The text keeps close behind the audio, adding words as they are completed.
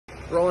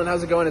Roland,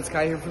 how's it going? It's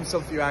Kai here from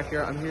Southview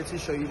Acura. I'm here to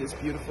show you this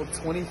beautiful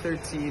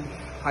 2013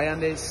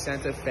 Hyundai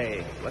Santa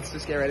Fe. Let's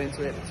just get right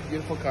into it. It's a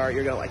beautiful car.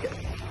 You're gonna like it.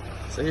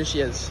 So here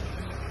she is.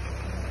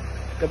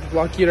 Got the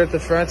block heater at the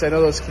front. I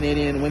know those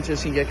Canadian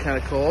winters can get kind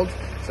of cold,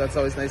 so that's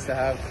always nice to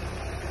have.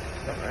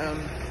 Come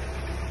around.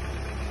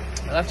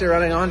 I left it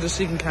running on just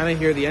so you can kind of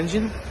hear the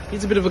engine.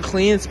 Needs a bit of a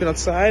clean. It's been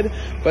outside,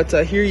 but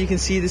here you can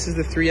see this is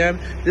the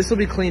 3M. This will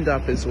be cleaned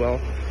up as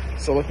well,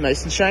 so look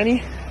nice and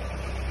shiny.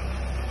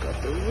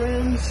 Got the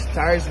rims,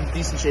 tires in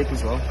decent shape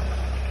as well.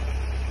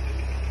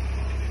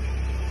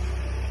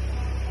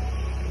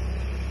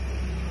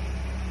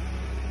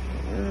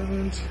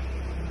 And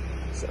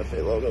Santa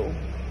Fe logo.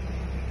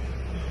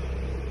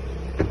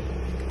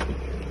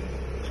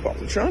 Let's pop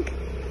the trunk.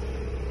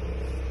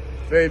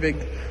 Very big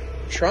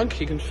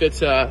trunk. You can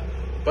fit a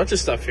bunch of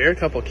stuff here. A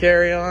couple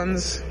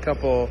carry-ons, a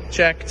couple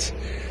checked.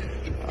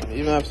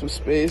 Even have some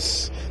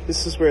space.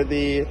 This is where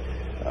the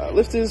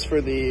lift is for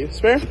the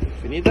spare,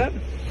 if you need that.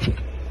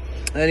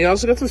 And you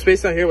also got some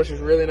space down here, which is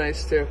really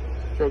nice too.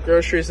 Throw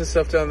groceries and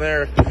stuff down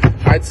there,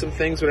 hide some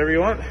things, whatever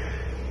you want.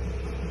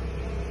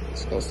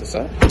 Let's close this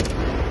up.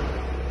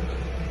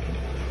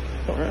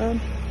 Go around.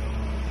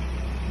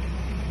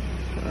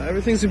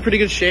 Everything's in pretty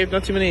good shape,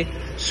 not too many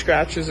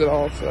scratches at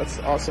all, so that's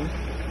awesome.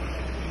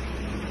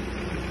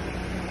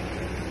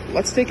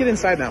 Let's take it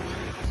inside now.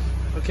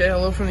 Okay,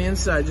 hello from the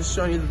inside, just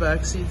showing you the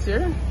back seats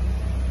here.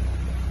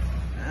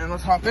 And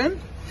let's hop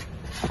in.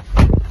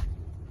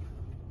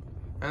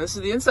 And this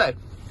is the inside.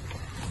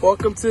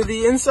 Welcome to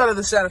the inside of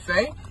the Santa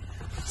Fe.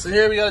 So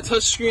here we got a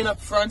touch screen up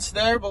front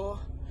there.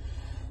 Below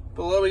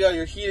we got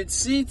your heated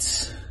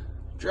seats,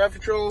 drive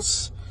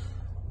controls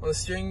on the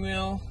steering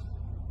wheel.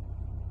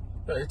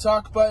 Got your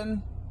talk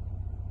button.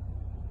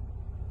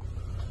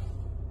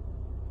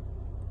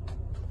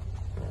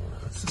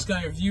 This has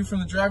got your view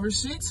from the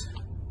driver's seat.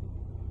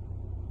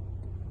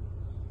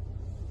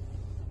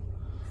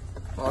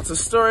 Lots of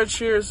storage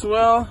here as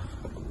well.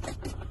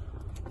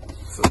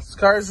 So this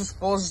car is just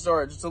full of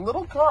storage. It's a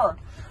little car,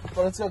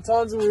 but it's got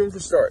tons of room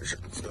for storage.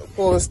 So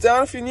pull this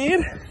down if you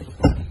need.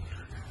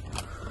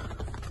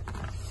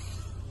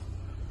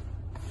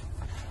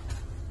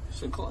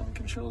 So climate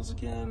controls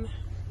again.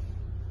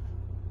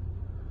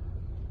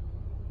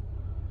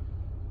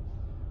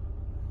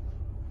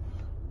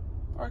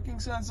 Parking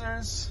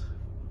sensors.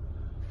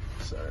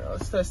 Sorry,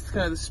 let's test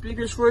kind of the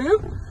speakers for you.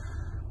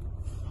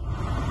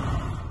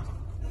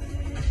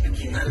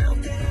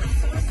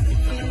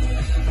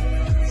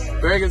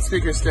 Very good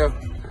speakers too.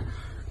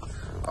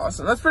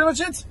 Awesome, that's pretty much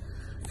it.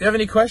 If you have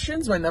any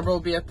questions, my number will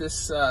be at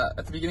this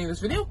at the beginning of this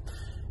video.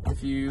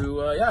 If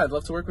you, yeah, I'd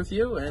love to work with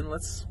you, and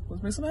let's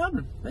make something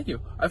happen. Thank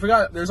you. I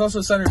forgot, there's also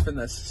a sunroof in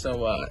this,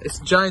 so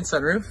it's a giant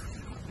sunroof,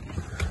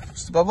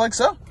 just above like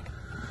so.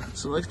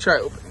 So let's try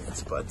opening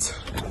it, but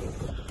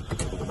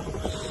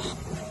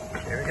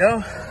here we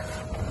go.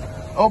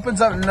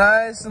 Opens up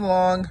nice and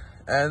long,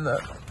 and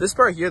this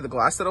part here, the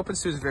glass that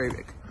opens to, is very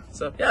big.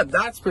 So yeah,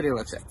 that's pretty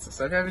much it.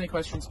 So if you have any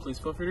questions, please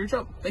feel free to reach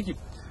out. Thank you.